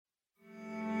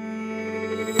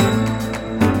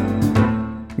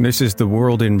This is The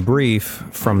World in Brief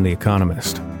from The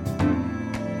Economist.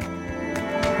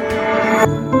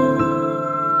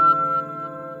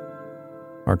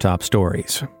 Our top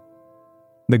stories.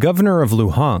 The governor of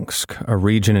Luhansk, a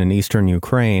region in eastern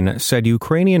Ukraine, said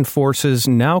Ukrainian forces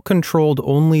now controlled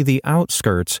only the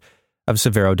outskirts of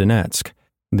Severodonetsk,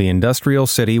 the industrial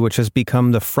city which has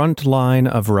become the front line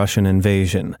of Russian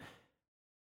invasion.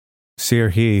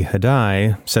 Serhiy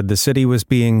Haidai said the city was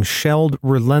being shelled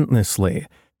relentlessly,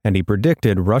 and he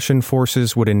predicted Russian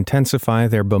forces would intensify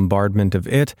their bombardment of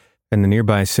it and the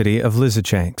nearby city of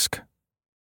Lysychansk.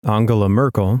 Angela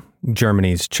Merkel,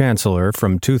 Germany's chancellor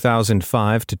from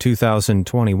 2005 to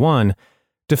 2021,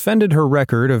 defended her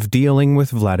record of dealing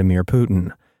with Vladimir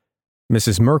Putin.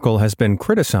 Mrs. Merkel has been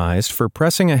criticized for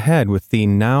pressing ahead with the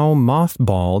now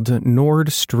mothballed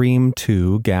Nord Stream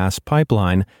 2 gas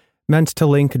pipeline meant to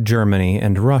link Germany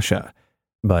and Russia.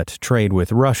 But trade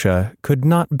with Russia could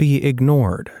not be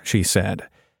ignored, she said.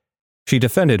 She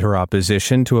defended her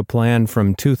opposition to a plan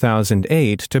from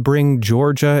 2008 to bring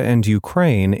Georgia and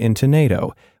Ukraine into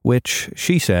NATO, which,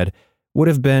 she said, would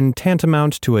have been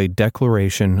tantamount to a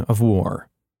declaration of war.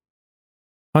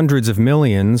 Hundreds of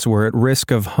millions were at risk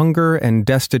of hunger and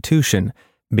destitution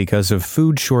because of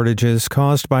food shortages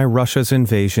caused by Russia's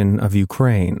invasion of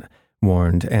Ukraine,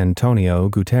 warned Antonio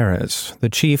Guterres, the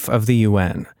chief of the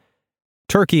UN.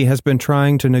 Turkey has been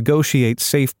trying to negotiate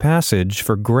safe passage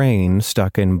for grain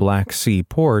stuck in Black Sea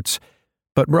ports,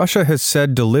 but Russia has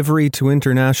said delivery to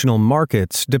international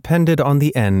markets depended on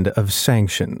the end of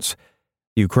sanctions.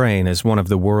 Ukraine is one of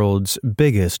the world's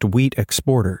biggest wheat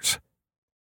exporters.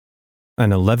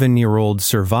 An 11-year-old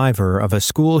survivor of a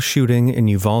school shooting in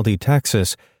Uvalde,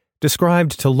 Texas,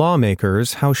 described to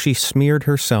lawmakers how she smeared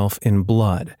herself in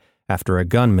blood after a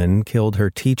gunman killed her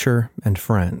teacher and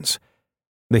friends.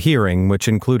 The hearing, which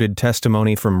included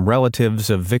testimony from relatives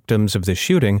of victims of the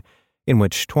shooting, in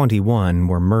which 21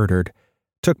 were murdered,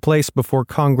 took place before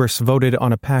Congress voted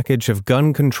on a package of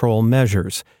gun control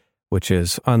measures, which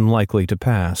is unlikely to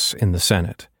pass in the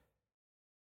Senate.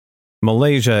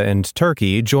 Malaysia and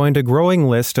Turkey joined a growing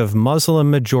list of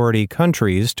Muslim-majority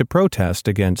countries to protest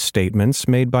against statements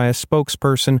made by a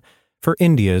spokesperson for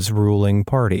India's ruling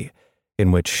party,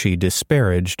 in which she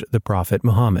disparaged the Prophet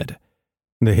Muhammad.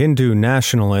 The Hindu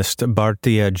nationalist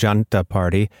Bharatiya Janata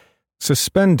Party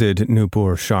suspended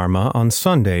Nupur Sharma on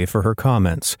Sunday for her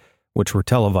comments, which were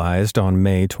televised on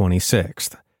May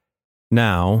 26th.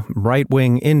 Now,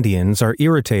 right-wing Indians are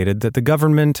irritated that the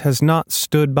government has not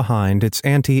stood behind its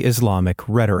anti-Islamic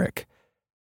rhetoric.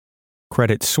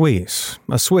 Credit Suisse,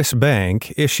 a Swiss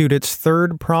bank, issued its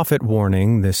third profit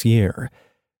warning this year.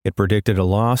 It predicted a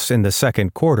loss in the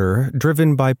second quarter,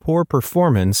 driven by poor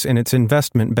performance in its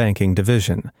investment banking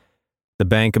division. The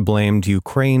bank blamed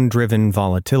Ukraine-driven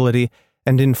volatility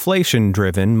and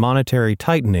inflation-driven monetary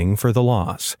tightening for the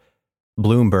loss.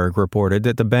 Bloomberg reported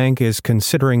that the bank is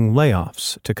considering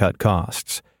layoffs to cut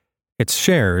costs. Its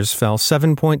shares fell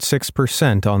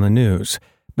 7.6% on the news,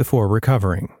 before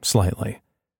recovering slightly.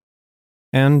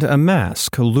 And a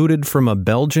mask looted from a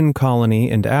Belgian colony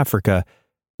in Africa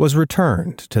was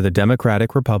returned to the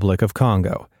Democratic Republic of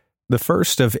Congo, the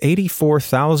first of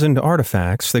 84,000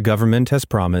 artifacts the government has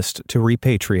promised to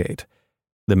repatriate.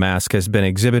 The mask has been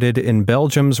exhibited in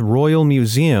Belgium's Royal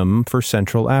Museum for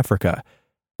Central Africa.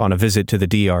 On a visit to the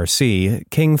DRC,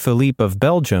 King Philippe of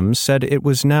Belgium said it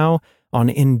was now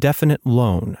on indefinite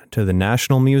loan to the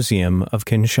National Museum of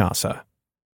Kinshasa.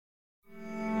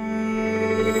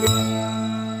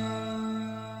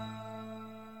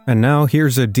 And now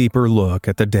here's a deeper look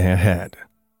at the day ahead.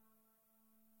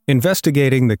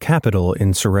 Investigating the Capitol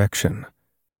insurrection.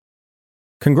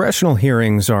 Congressional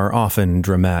hearings are often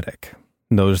dramatic.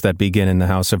 Those that begin in the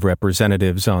House of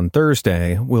Representatives on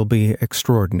Thursday will be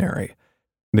extraordinary.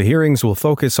 The hearings will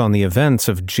focus on the events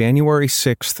of January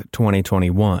 6,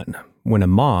 2021, when a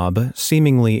mob,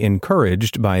 seemingly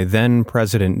encouraged by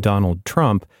then-President Donald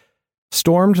Trump,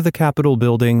 stormed the Capitol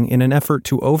building in an effort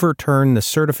to overturn the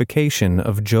certification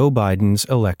of Joe Biden's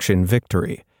election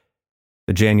victory.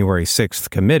 The January 6th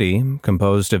committee,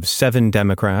 composed of 7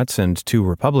 Democrats and 2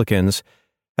 Republicans,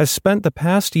 has spent the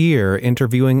past year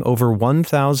interviewing over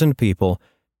 1,000 people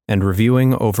and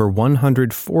reviewing over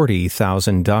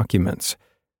 140,000 documents.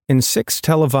 In 6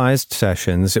 televised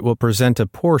sessions, it will present a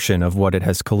portion of what it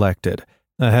has collected,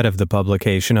 ahead of the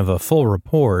publication of a full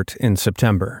report in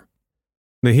September.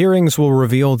 The hearings will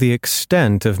reveal the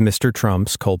extent of Mr.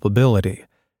 Trump's culpability.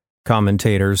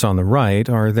 Commentators on the right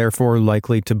are therefore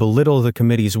likely to belittle the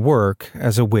committee's work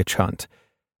as a witch hunt.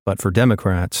 But for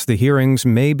Democrats, the hearings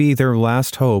may be their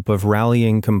last hope of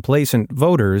rallying complacent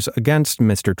voters against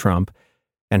Mr. Trump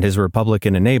and his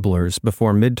Republican enablers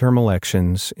before midterm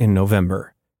elections in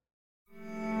November.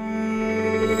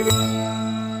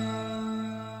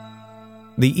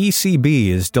 The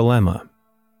ECB's dilemma.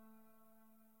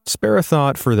 Spare a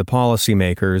thought for the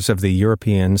policymakers of the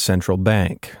European Central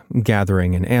Bank,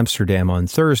 gathering in Amsterdam on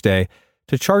Thursday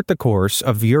to chart the course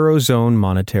of Eurozone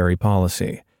monetary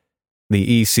policy.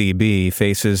 The ECB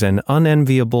faces an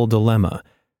unenviable dilemma: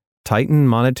 tighten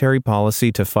monetary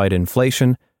policy to fight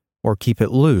inflation, or keep it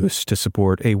loose to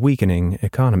support a weakening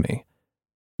economy.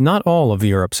 Not all of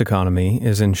Europe's economy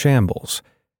is in shambles.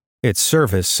 Its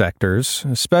service sectors,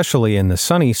 especially in the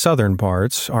sunny southern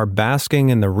parts, are basking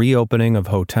in the reopening of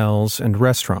hotels and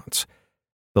restaurants.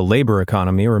 The labor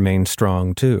economy remains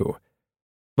strong too.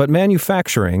 But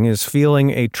manufacturing is feeling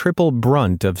a triple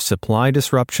brunt of supply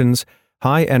disruptions,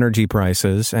 high energy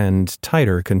prices, and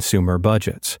tighter consumer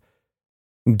budgets.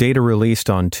 Data released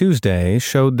on Tuesday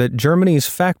showed that Germany's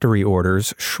factory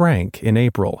orders shrank in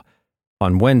April.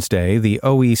 On Wednesday, the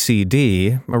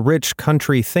OECD, a rich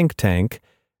country think tank,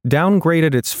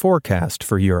 downgraded its forecast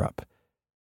for Europe.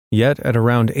 Yet at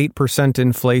around 8%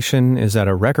 inflation is at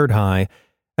a record high,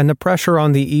 and the pressure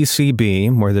on the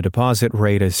ECB, where the deposit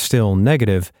rate is still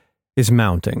negative, is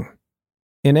mounting.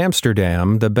 In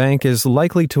Amsterdam, the bank is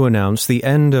likely to announce the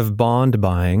end of bond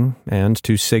buying and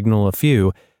to signal a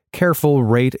few careful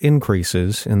rate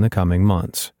increases in the coming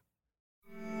months.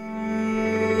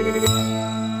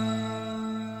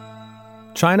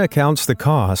 China counts the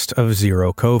cost of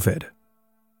zero COVID.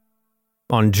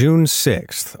 On June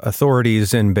 6th,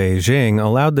 authorities in Beijing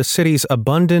allowed the city's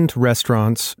abundant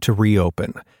restaurants to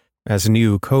reopen, as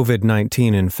new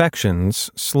COVID-19 infections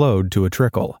slowed to a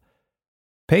trickle.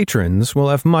 Patrons will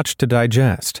have much to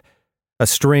digest. A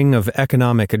string of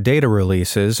economic data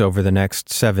releases over the next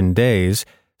 7 days,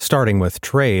 starting with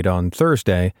trade on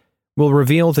Thursday, will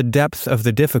reveal the depth of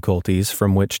the difficulties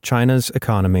from which China's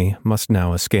economy must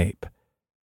now escape.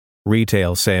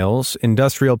 Retail sales,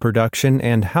 industrial production,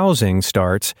 and housing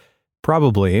starts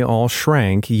probably all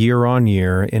shrank year on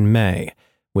year in May,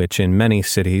 which in many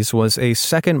cities was a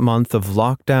second month of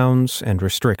lockdowns and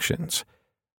restrictions.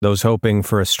 Those hoping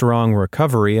for a strong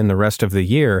recovery in the rest of the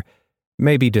year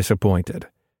may be disappointed.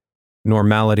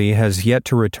 Normality has yet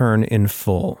to return in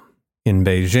full. In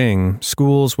Beijing,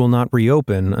 schools will not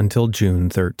reopen until June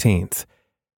 13th.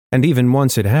 And even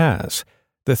once it has,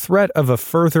 the threat of a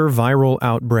further viral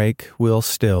outbreak will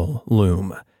still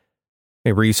loom.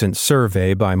 A recent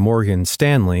survey by Morgan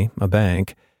Stanley, a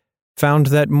bank, found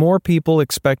that more people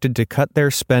expected to cut their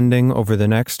spending over the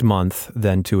next month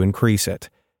than to increase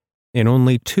it. In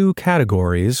only 2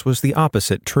 categories was the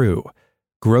opposite true: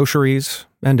 groceries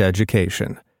and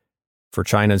education. For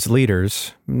China's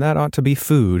leaders, that ought to be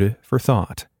food for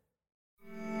thought.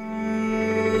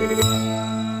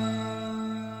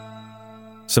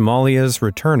 Somalia's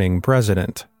returning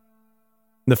president.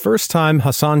 The first time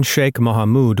Hassan Sheikh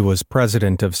Mohamud was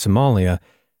president of Somalia,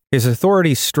 his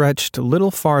authority stretched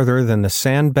little farther than the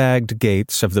sandbagged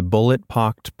gates of the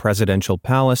bullet-pocked presidential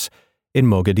palace in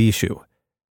Mogadishu.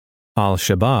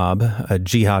 Al-Shabaab, a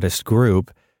jihadist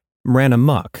group, ran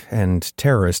amok and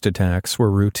terrorist attacks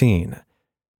were routine.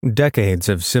 Decades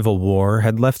of civil war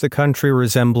had left the country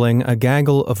resembling a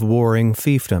gaggle of warring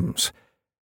fiefdoms.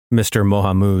 Mr.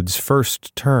 Mohamud's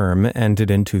first term ended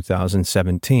in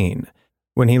 2017,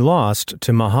 when he lost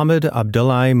to Mohammed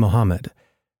Abdullahi Mohammed.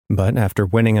 But after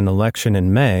winning an election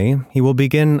in May, he will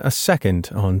begin a second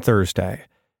on Thursday.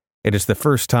 It is the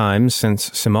first time since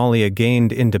Somalia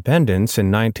gained independence in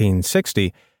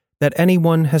 1960 that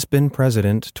anyone has been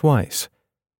president twice.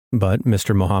 But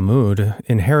Mr. Mohamud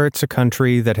inherits a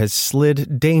country that has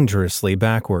slid dangerously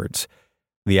backwards.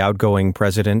 The outgoing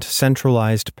president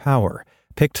centralized power,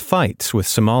 picked fights with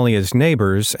Somalia's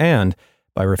neighbors, and,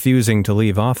 by refusing to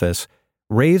leave office,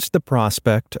 raised the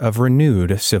prospect of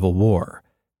renewed civil war.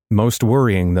 Most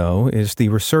worrying, though, is the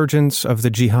resurgence of the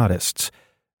jihadists,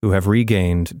 who have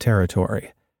regained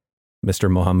territory. Mr.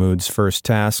 Mohamud's first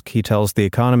task, he tells The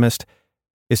Economist,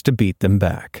 is to beat them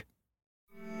back.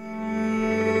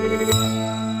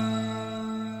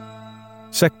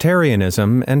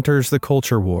 Sectarianism enters the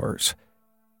culture wars.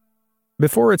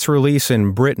 Before its release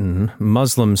in Britain,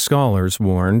 Muslim scholars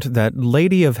warned that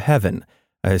Lady of Heaven,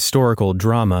 a historical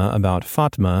drama about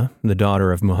Fatma, the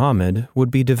daughter of Muhammad,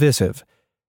 would be divisive.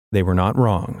 They were not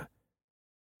wrong.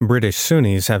 British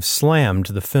Sunnis have slammed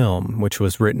the film, which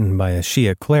was written by a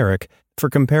Shia cleric, for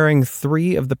comparing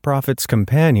 3 of the Prophet's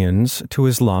companions to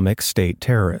Islamic State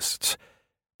terrorists.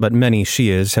 But many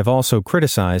Shias have also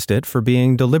criticized it for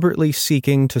being deliberately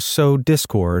seeking to sow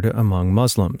discord among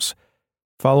Muslims.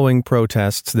 Following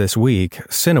protests this week,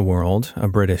 Cineworld, a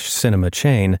British cinema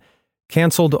chain,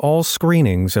 canceled all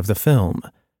screenings of the film.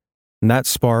 That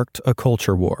sparked a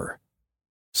culture war.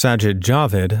 Sajid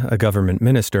Javid, a government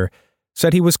minister,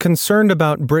 said he was concerned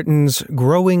about Britain's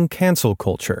growing cancel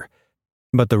culture,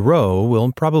 but the row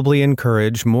will probably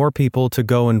encourage more people to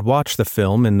go and watch the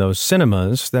film in those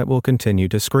cinemas that will continue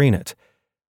to screen it.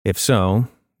 If so,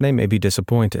 they may be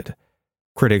disappointed.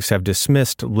 Critics have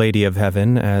dismissed Lady of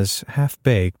Heaven as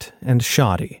half-baked and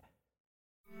shoddy.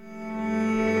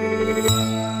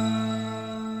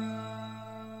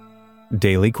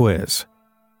 Daily Quiz.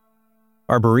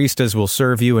 Our baristas will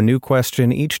serve you a new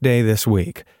question each day this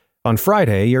week. On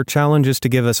Friday, your challenge is to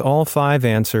give us all 5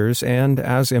 answers and,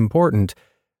 as important,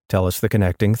 tell us the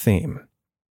connecting theme.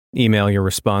 Email your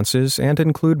responses and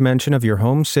include mention of your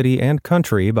home city and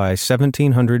country by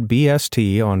 1700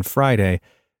 BST on Friday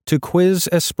to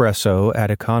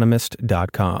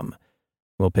quizespresso@economist.com.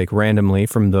 We'll pick randomly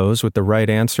from those with the right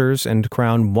answers and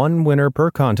crown one winner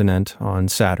per continent on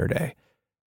Saturday.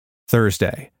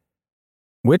 Thursday.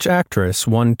 Which actress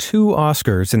won 2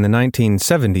 Oscars in the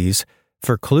 1970s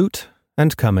for Klute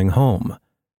and Coming Home?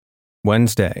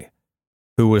 Wednesday.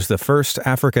 Who was the first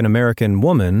African-American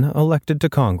woman elected to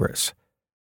Congress?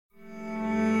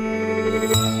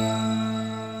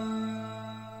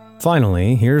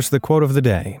 Finally, here's the quote of the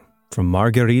day from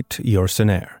Marguerite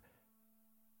Yourcenar.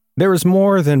 There is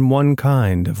more than one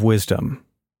kind of wisdom,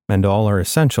 and all are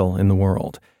essential in the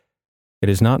world. It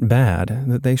is not bad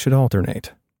that they should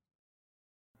alternate.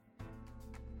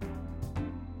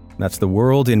 That's The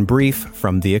World in Brief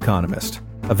from The Economist,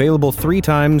 available 3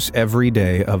 times every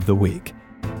day of the week.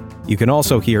 You can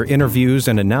also hear interviews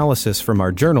and analysis from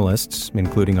our journalists,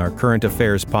 including our current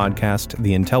affairs podcast,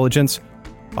 The Intelligence,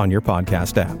 on your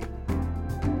podcast app.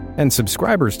 And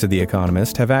subscribers to The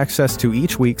Economist have access to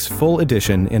each week's full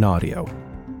edition in audio.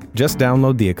 Just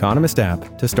download The Economist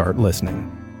app to start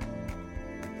listening.